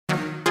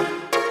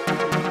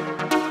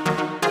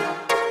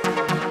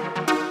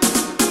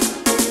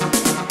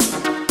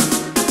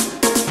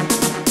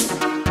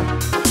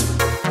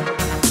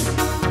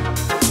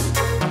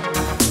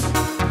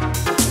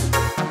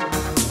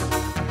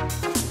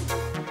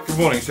Good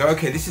morning. So,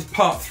 okay, this is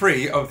part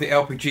 3 of the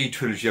LPG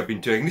trilogy I've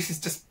been doing. This is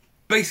just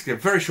basically a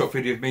very short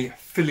video of me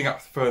filling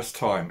up the first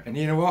time. And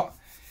you know what?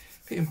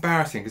 A bit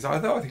embarrassing because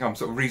I think I'm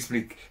sort of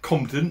reasonably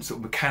competent, sort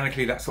of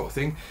mechanically, that sort of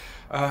thing.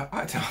 I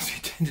had to ask the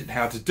attendant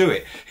how to do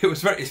it.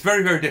 It's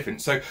very, very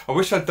different. So I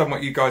wish I'd done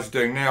what you guys are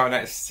doing now and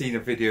I'd seen a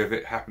video of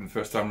it happen the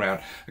first time round.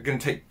 I'm going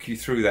to take you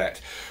through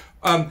that.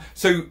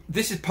 So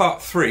this is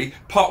part 3.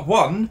 Part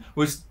 1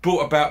 was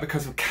brought about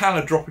because of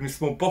Calor dropping the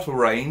small bottle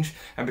range,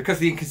 and because of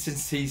the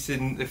inconsistencies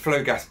in the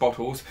flow gas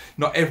bottles,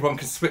 not everyone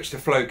can switch to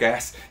flow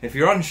gas. If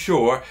you're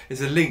unsure,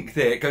 there's a link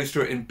there. It goes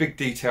through it in big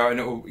detail, and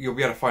you'll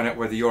be able to find out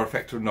whether you're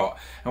affected or not.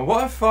 And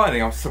what I'm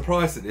finding, I'm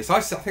surprised at this. I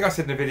think I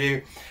said in the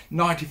video,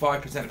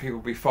 95% of people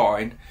will be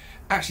fine.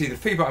 Actually, the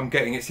feedback I'm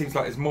getting, it seems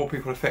like there's more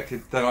people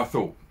affected than I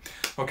thought.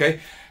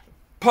 Okay.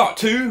 Part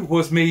 2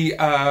 was me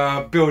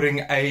building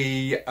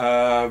a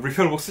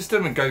refillable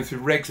system and going through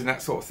regs and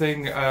that sort of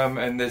thing,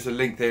 and there's a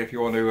link there if you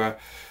want to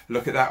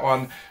look at that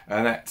one,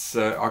 and that's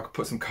I could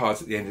put some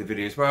cards at the end of the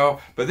video as well.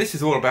 But this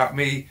is all about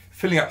me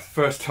filling up the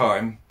first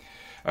time.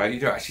 You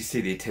don't actually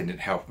see the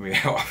attendant helping me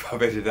out.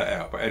 I've edited that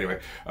out, but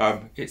anyway,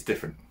 it's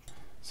different.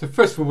 So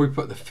first of all, we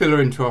put the filler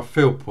into our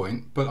fill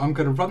point, but I'm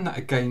going to run that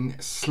again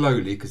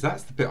slowly because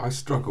that's the bit I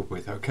struggled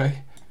with,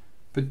 okay?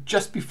 But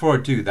just before I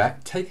do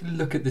that, take a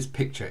look at this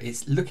picture.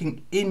 It's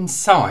looking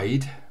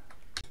inside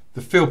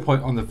the fill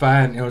point on the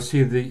van. You'll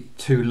see the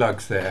 2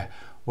 lugs there.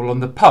 Well, on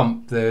the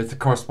pump, there's the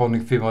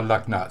corresponding female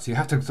lug nuts. You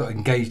have to sort of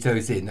engage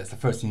those in. That's the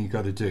first thing you've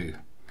got to do.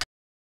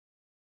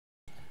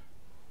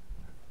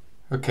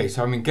 Okay,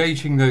 so I'm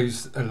engaging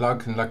those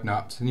lugs and lug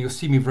nuts, and you'll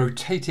see me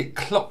rotate it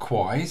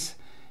clockwise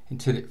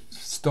until it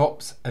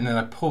stops, and then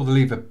I pull the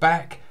lever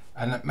back,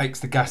 and that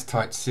makes the gas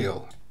tight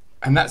seal.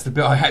 And that's the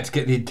bit I had to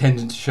get the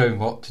attendant to show me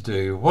what to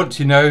do. Once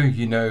you know,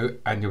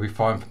 and you'll be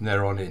fine from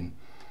there on in.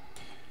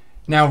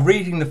 Now,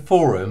 reading the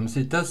forums,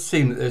 it does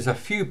seem that there's a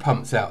few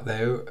pumps out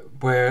there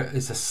where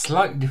it's a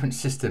slightly different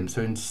system.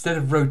 So instead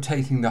of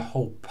rotating the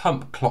whole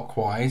pump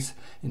clockwise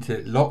until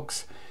it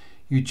locks,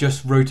 you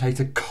just rotate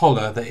a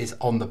collar that is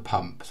on the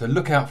pump. So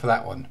look out for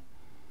that one.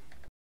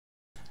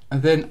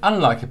 And then,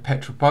 unlike a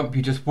petrol pump,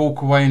 you just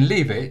walk away and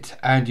leave it,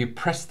 and you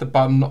press the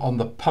button on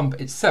the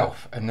pump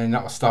itself, and then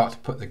that will start to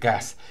put the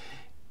gas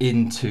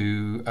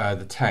into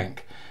the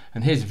tank.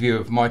 And here's a view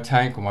of my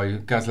tank or my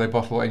Gaslow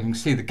bottle, and you can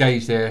see the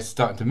gauge there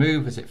starting to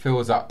move as it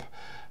fills up,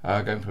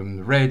 going from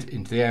the red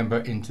into the amber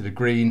into the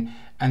green,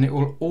 and it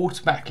will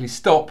automatically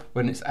stop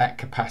when it's at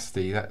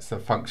capacity. That's the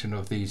function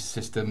of these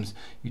systems.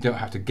 You don't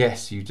have to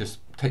guess, you just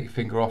take your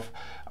finger off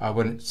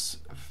when it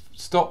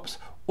stops,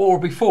 or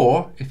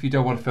before if you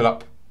don't want to fill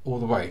up all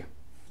the way.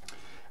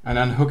 And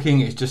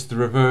unhooking is just the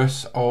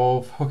reverse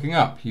of hooking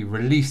up. You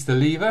release the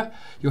lever,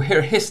 you'll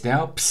hear a hiss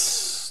now,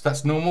 psst,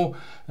 that's normal,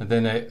 and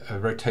then a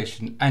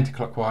rotation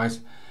anti-clockwise,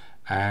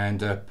 and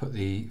put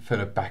the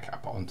filler back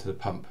up onto the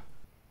pump.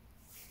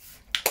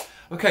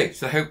 Okay,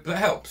 so I hope that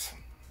helps.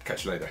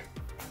 Catch you later.